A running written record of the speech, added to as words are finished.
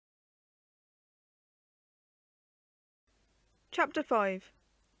Chapter 5.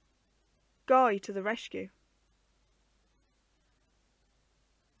 Guy to the rescue.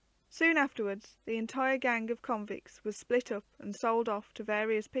 Soon afterwards, the entire gang of convicts was split up and sold off to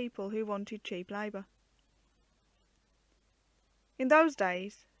various people who wanted cheap labour. In those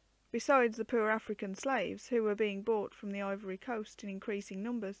days, besides the poor African slaves who were being bought from the Ivory Coast in increasing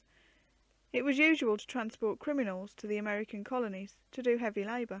numbers, it was usual to transport criminals to the American colonies to do heavy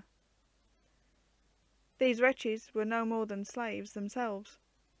labour. These wretches were no more than slaves themselves.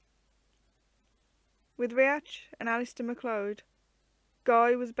 With Riach and Alistair MacLeod,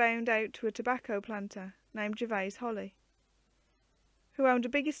 Guy was bound out to a tobacco planter named Gervase Holly, who owned a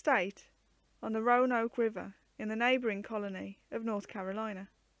big estate on the Roanoke River in the neighbouring colony of North Carolina.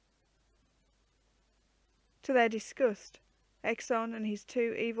 To their disgust, Exxon and his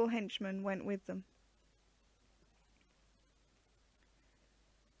two evil henchmen went with them.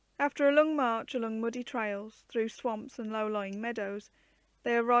 After a long march along muddy trails, through swamps and low-lying meadows,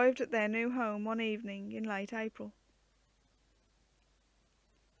 they arrived at their new home one evening in late April.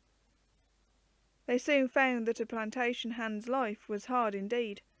 They soon found that a plantation hand's life was hard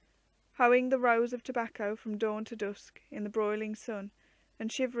indeed, hoeing the rows of tobacco from dawn to dusk in the broiling sun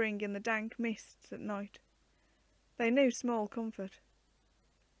and shivering in the dank mists at night. They knew small comfort.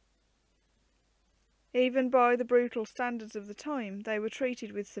 Even by the brutal standards of the time, they were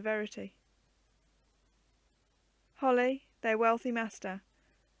treated with severity. Holly, their wealthy master,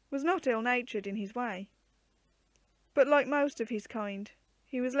 was not ill-natured in his way, but like most of his kind,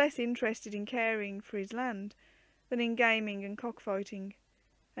 he was less interested in caring for his land than in gaming and cockfighting,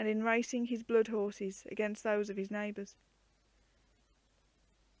 and in racing his blood horses against those of his neighbours.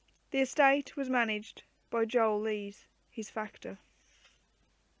 The estate was managed by Joel Lees, his factor,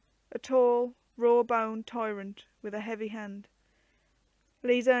 a tall, raw-boned tyrant with a heavy hand.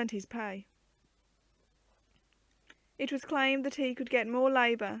 Lees earned his pay. It was claimed that he could get more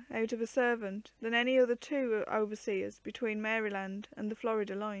labour out of a servant than any other two overseers between Maryland and the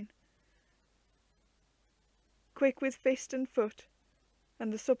Florida line. Quick with fist and foot,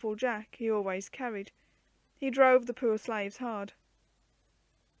 and the supple-jack he always carried, he drove the poor slaves hard.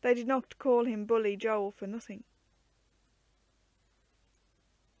 They did not call him Bully Joel for nothing.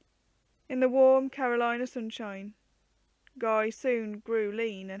 In the warm Carolina sunshine, Guy soon grew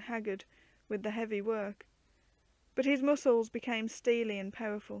lean and haggard with the heavy work, but his muscles became steely and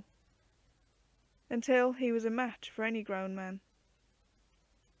powerful, until he was a match for any grown man.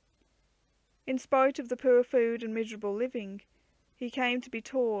 In spite of the poor food and miserable living, he came to be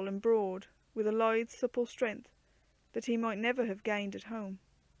tall and broad, with a lithe, supple strength that he might never have gained at home.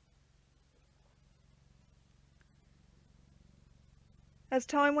 As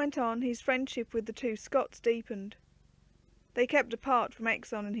time went on, his friendship with the two Scots deepened. They kept apart from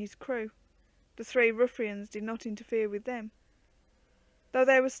Exxon and his crew. The three ruffians did not interfere with them, though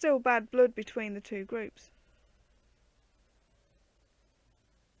there was still bad blood between the two groups.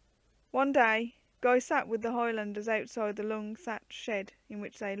 One day, Guy sat with the Highlanders outside the long thatched shed in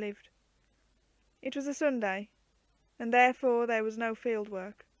which they lived. It was a Sunday, and therefore there was no field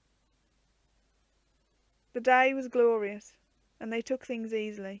work. The day was glorious, and they took things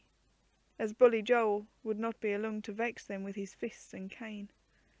easily, as Bully Joel would not be along to vex them with his fists and cane.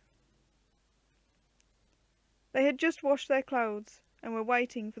 They had just washed their clothes, and were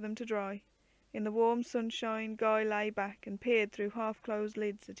waiting for them to dry. In the warm sunshine, Guy lay back and peered through half-closed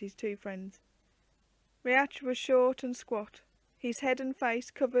lids at his two friends. Riach was short and squat, his head and face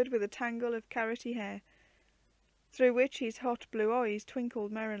covered with a tangle of carroty hair, through which his hot blue eyes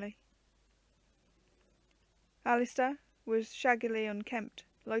twinkled merrily. Alistair was shaggily unkempt,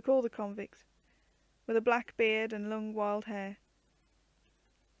 like all the convicts, with a black beard and long wild hair.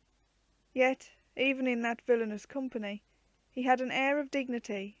 Yet, even in that villainous company, he had an air of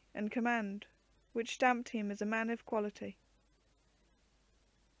dignity and command which stamped him as a man of quality.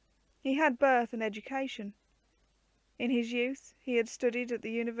 He had birth and education. In his youth he had studied at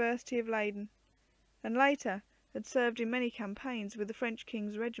the University of Leyden, and later had served in many campaigns with the French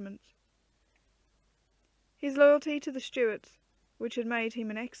King's regiments. His loyalty to the Stuarts, which had made him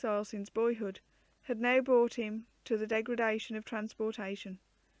an exile since boyhood, had now brought him to the degradation of transportation,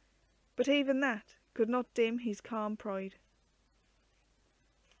 but even that could not dim his calm pride.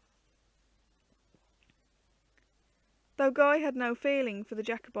 Though Guy had no feeling for the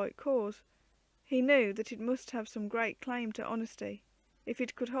Jacobite cause, he knew that it must have some great claim to honesty if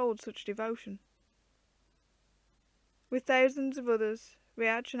it could hold such devotion. With thousands of others,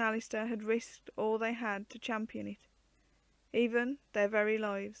 Riach and Alistair had risked all they had to champion it, even their very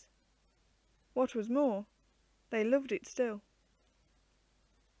lives. What was more, they loved it still.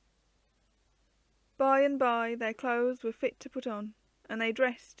 By and by their clothes were fit to put on, and they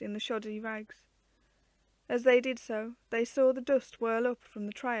dressed in the shoddy rags. As they did so, they saw the dust whirl up from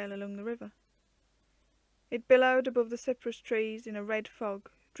the trail along the river. It billowed above the cypress trees in a red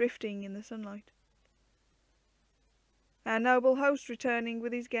fog, drifting in the sunlight. "Our noble host returning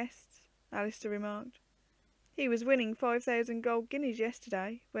with his guests," Alistair remarked. "He was winning 5,000 gold guineas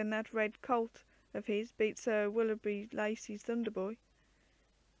yesterday, when that red colt of his beat Sir Willoughby Lacy's Thunderboy.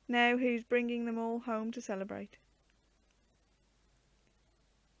 Now he's bringing them all home to celebrate."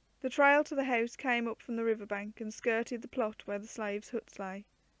 The trail to the house came up from the river bank and skirted the plot where the slaves' huts lay.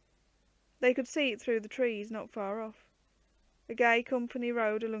 They could see it through the trees not far off. A gay company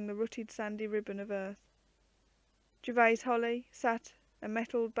rode along the rutted sandy ribbon of earth. Gervase Holly sat a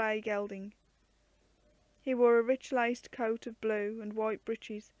mettled bay gelding. He wore a rich laced coat of blue and white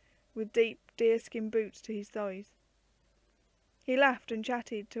breeches, with deep deerskin boots to his thighs. He laughed and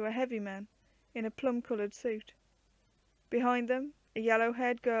chatted to a heavy man in a plum-coloured suit. Behind them, a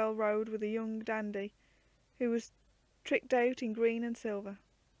yellow-haired girl rode with a young dandy, who was tricked out in green and silver.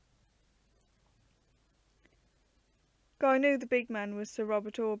 Guy knew the big man was Sir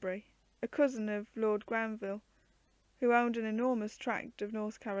Robert Aubrey, a cousin of Lord Granville, who owned an enormous tract of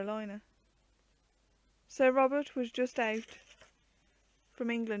North Carolina. Sir Robert was just out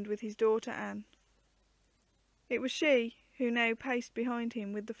from England with his daughter Anne. It was she who now paced behind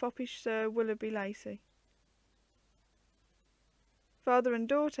him with the foppish Sir Willoughby Lacy. Father and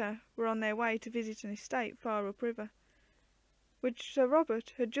daughter were on their way to visit an estate far upriver, which Sir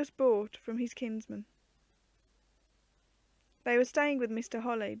Robert had just bought from his kinsman. They were staying with Mr.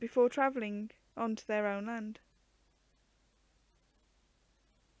 Holly before travelling on to their own land.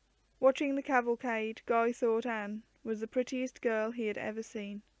 Watching the cavalcade, Guy thought Anne was the prettiest girl he had ever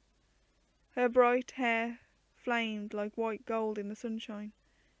seen. Her bright hair flamed like white gold in the sunshine,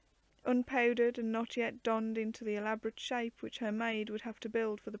 unpowdered and not yet donned into the elaborate shape which her maid would have to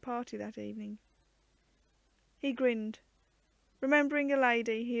build for the party that evening. He grinned, remembering a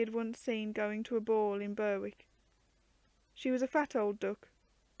lady he had once seen going to a ball in Berwick. She was a fat old duck,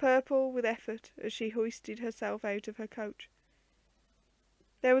 purple with effort as she hoisted herself out of her coach.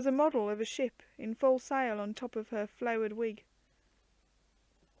 There was a model of a ship in full sail on top of her flowered wig.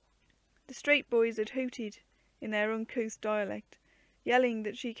 The street boys had hooted in their uncouth dialect, yelling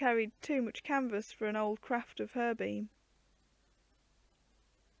that she carried too much canvas for an old craft of her beam.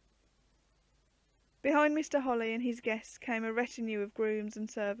 Behind Mr. Holly and his guests came a retinue of grooms and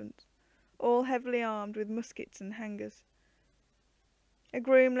servants, all heavily armed with muskets and hangers. A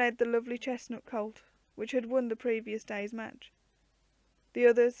groom led the lovely chestnut colt, which had won the previous day's match. The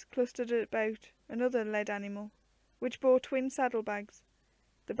others clustered about another led animal, which bore twin saddlebags.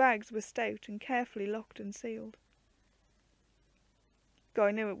 The bags were stout and carefully locked and sealed.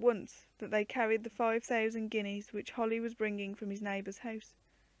 Guy knew at once that they carried the 5,000 guineas which Holly was bringing from his neighbour's house.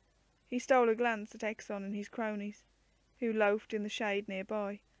 He stole a glance at Exon and his cronies, who loafed in the shade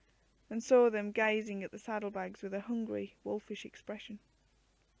nearby, and saw them gazing at the saddlebags with a hungry, wolfish expression.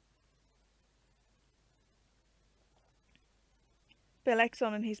 "Bill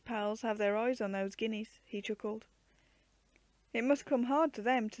Exon and his pals have their eyes on those guineas," he chuckled. "It must come hard to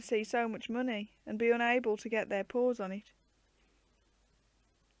them to see so much money and be unable to get their paws on it."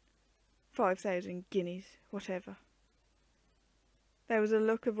 5,000 guineas, whatever. There was a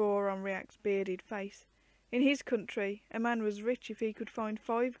look of awe on Riak's bearded face. In his country, a man was rich if he could find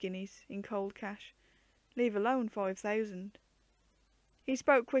 5 guineas in cold cash, leave alone 5,000. He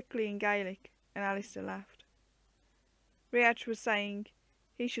spoke quickly in Gaelic, and Alistair laughed. Riach was saying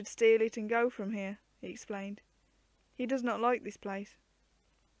he should steal it and go from here, he explained. He does not like this place.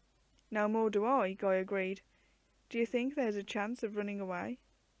 "No more do I," Guy agreed. "Do you think there's a chance of running away?"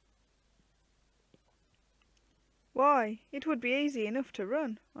 "Why, it would be easy enough to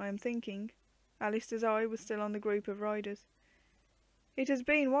run, I am thinking." Alistair's eye was still on the group of riders. "It has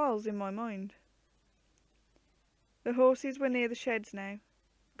been whiles in my mind." The horses were near the sheds now.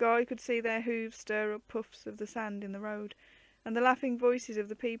 Guy could see their hooves stir up puffs of the sand in the road, and the laughing voices of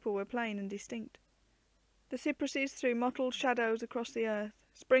the people were plain and distinct. The cypresses threw mottled shadows across the earth,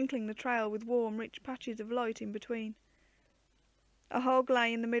 sprinkling the trail with warm, rich patches of light in between. A hog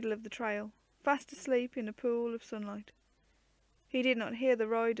lay in the middle of the trail, fast asleep in a pool of sunlight. He did not hear the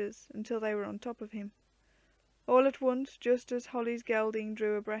riders until they were on top of him. All at once, just as Holly's gelding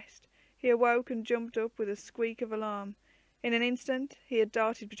drew abreast, he awoke and jumped up with a squeak of alarm. In an instant he had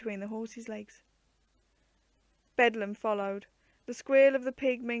darted between the horse's legs. Bedlam followed. The squeal of the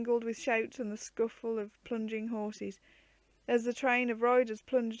pig mingled with shouts and the scuffle of plunging horses, as the train of riders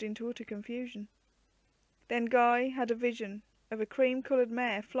plunged into utter confusion. Then Guy had a vision of a cream-coloured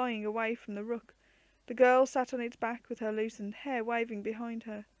mare flying away from the ruck, The girl sat on its back with her loosened hair waving behind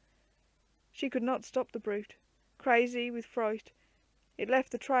her. She could not stop the brute. Crazy with fright, it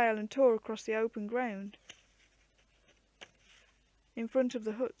left the trail and tore across the open ground in front of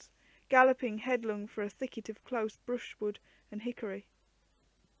the huts, galloping headlong for a thicket of close brushwood and hickory.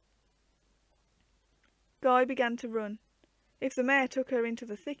 Guy began to run. If the mare took her into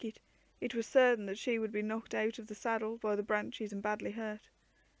the thicket, it was certain that she would be knocked out of the saddle by the branches and badly hurt.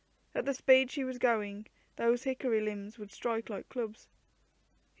 At the speed she was going, those hickory limbs would strike like clubs.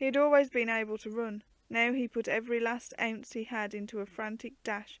 He had always been able to run. Now he put every last ounce he had into a frantic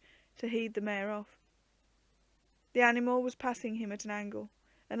dash to head the mare off. The animal was passing him at an angle.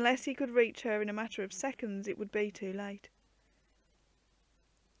 Unless he could reach her in a matter of seconds, it would be too late.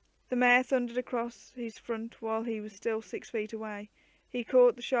 The mare thundered across his front while he was still 6 feet away. He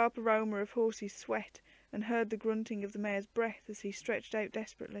caught the sharp aroma of horse's sweat and heard the grunting of the mare's breath as he stretched out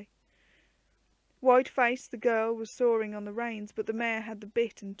desperately. White-faced, the girl was sawing on the reins, but the mare had the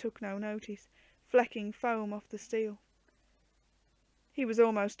bit and took no notice, flecking foam off the steel. He was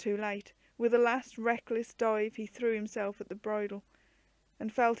almost too late. With a last reckless dive he threw himself at the bridle,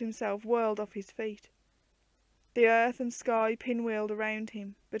 and felt himself whirled off his feet. The earth and sky pinwheeled around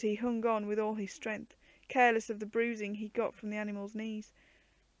him, but he hung on with all his strength, careless of the bruising he got from the animal's knees.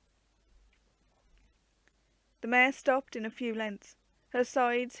 The mare stopped in a few lengths, her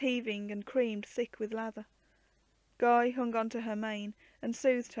sides heaving and creamed thick with lather. Guy hung on to her mane and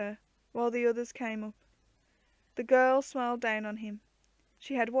soothed her, while the others came up. The girl smiled down on him.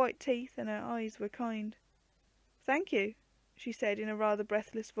 She had white teeth and her eyes were kind. "Thank you," she said in a rather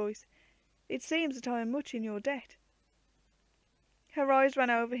breathless voice. "It seems that I am much in your debt." Her eyes ran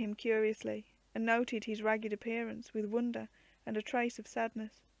over him curiously, and noted his ragged appearance with wonder and a trace of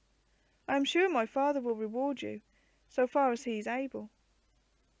sadness. "I am sure my father will reward you, so far as he is able."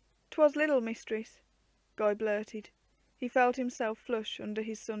 "'Twas little, mistress," Guy blurted. He felt himself flush under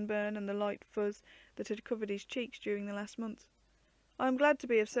his sunburn and the light fuzz that had covered his cheeks during the last month. "I am glad to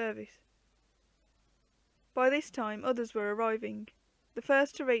be of service." By this time others were arriving. The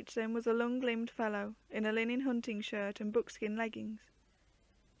first to reach them was a long-limbed fellow in a linen hunting shirt and buckskin leggings.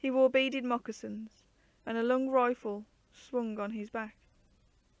 He wore beaded moccasins, and a long rifle swung on his back.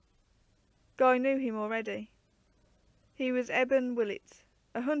 Guy knew him already. He was Eben Willits,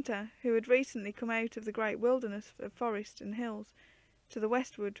 a hunter who had recently come out of the great wilderness of forest and hills to the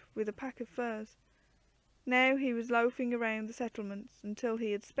westward with a pack of furs. Now he was loafing around the settlements until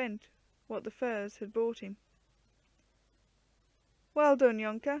he had spent what the furs had bought him. "Well done,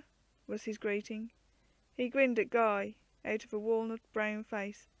 Yonker," was his greeting. He grinned at Guy out of a walnut-brown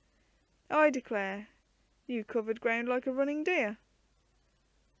face. "I declare, you covered ground like a running deer."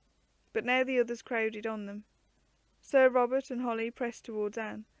 But now the others crowded on them. Sir Robert and Holly pressed towards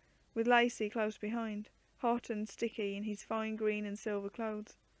Anne, with Lacey close behind, hot and sticky in his fine green and silver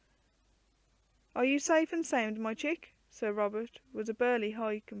clothes. "Are you safe and sound, my chick?" Sir Robert was a burly,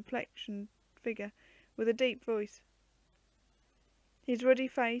 high-complexioned figure with a deep voice. His ruddy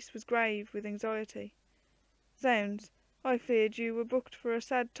face was grave with anxiety. "Zounds, I feared you were booked for a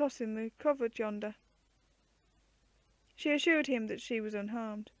sad toss in the covert yonder." She assured him that she was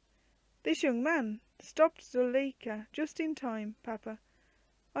unharmed. "This young man stopped Zuleika just in time, Papa.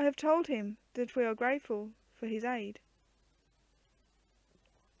 I have told him that we are grateful for his aid."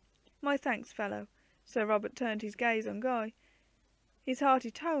 "My thanks, fellow." Sir Robert turned his gaze on Guy. His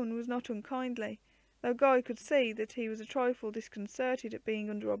hearty tone was not unkindly, though Guy could see that he was a trifle disconcerted at being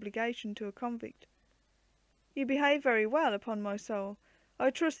under obligation to a convict. "You behave very well, upon my soul.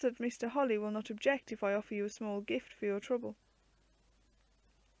 I trust that Mr. Holly will not object if I offer you a small gift for your trouble."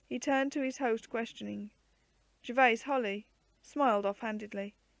 He turned to his host questioning. Gervase Holly smiled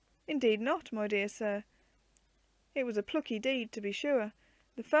off-handedly. "Indeed not, my dear sir. It was a plucky deed, to be sure.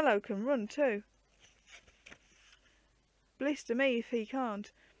 The fellow can run too." "Blister me if he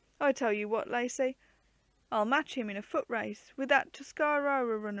can't. I tell you what, Lacey, I'll match him in a foot race with that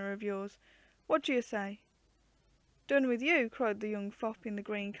Tuscarora runner of yours. What do you say?" "Done with you," cried the young fop in the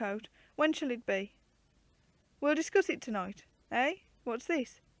green coat. "When shall it be?" "We'll discuss it tonight. Eh? What's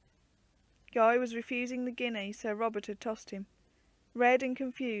this?" Guy was refusing the guinea Sir Robert had tossed him. Red and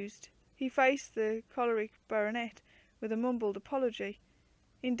confused, he faced the choleric baronet with a mumbled apology.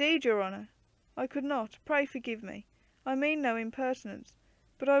 "Indeed, your honour, I could not. Pray forgive me. I mean no impertinence,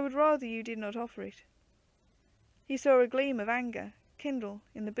 but I would rather you did not offer it." He saw a gleam of anger kindle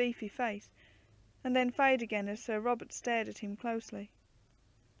in the beefy face, and then fade again as Sir Robert stared at him closely.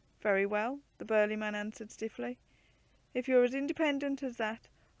 "Very well," the burly man answered stiffly. "If you're as independent as that,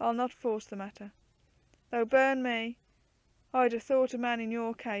 I'll not force the matter. Though burn me, I'd have thought a man in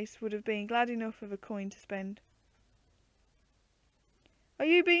your case would have been glad enough of a coin to spend." "Are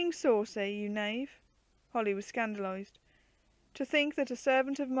you being saucy, you knave?" Holly was scandalised. "To think that a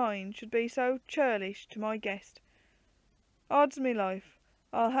servant of mine should be so churlish to my guest. Odds me life,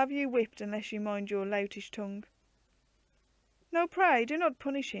 I'll have you whipped unless you mind your loutish tongue." "No, pray do not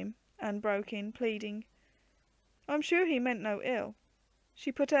punish him," Anne broke in, pleading. "I'm sure he meant no ill."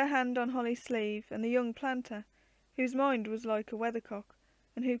 She put her hand on Holly's sleeve, and the young planter, whose mind was like a weathercock,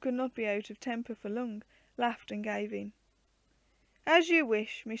 and who could not be out of temper for long, laughed and gave in. "As you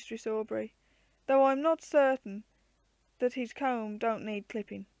wish, Mistress Aubrey, though I'm not certain that his comb don't need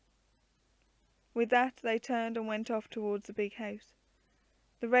clipping." With that they turned and went off towards the big house.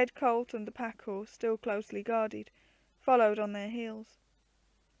 The red colt and the pack horse, still closely guarded, followed on their heels.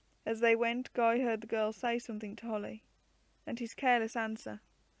 As they went, Guy heard the girl say something to Holly, and his careless answer,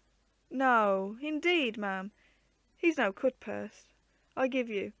 "No, indeed, ma'am, he's no cut-purse, I give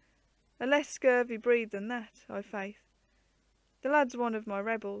you, a less scurvy breed than that, I' faith. The lad's one of my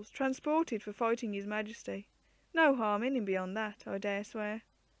rebels, transported for fighting his Majesty. No harm in him beyond that, I dare swear."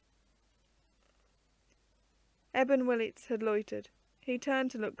 Eben Willits had loitered. He turned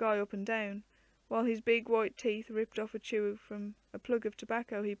to look Guy up and down, while his big white teeth ripped off a chew from a plug of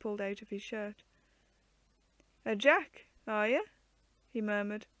tobacco he pulled out of his shirt. "A Jack, are you?" he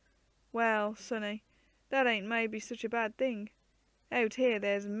murmured. "Well, sonny, that ain't maybe such a bad thing. Out here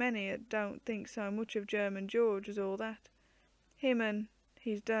there's many 'at don't think so much of German George as all that. Him and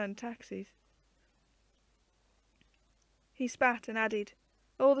his derned taxis." He spat and added,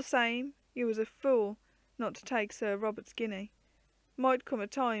 "All the same, you was a fool not to take Sir Robert's guinea. Might come a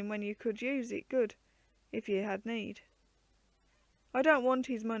time when you could use it good, if you had need." "I don't want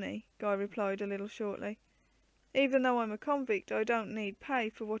his money," Guy replied a little shortly. "Even though I'm a convict, I don't need pay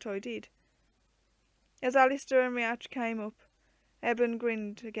for what I did." As Alistair and Riach came up, Eben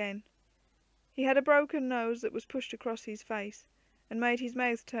grinned again. He had a broken nose that was pushed across his face, and made his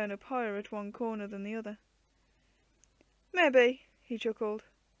mouth turn up higher at one corner than the other. "Maybe," he chuckled.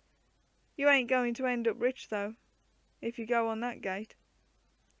 "You ain't going to end up rich, though, if you go on that gait.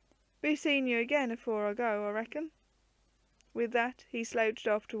 Be seeing you again afore I go, I reckon." With that he slouched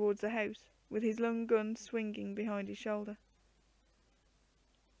off towards the house, with his long gun swinging behind his shoulder.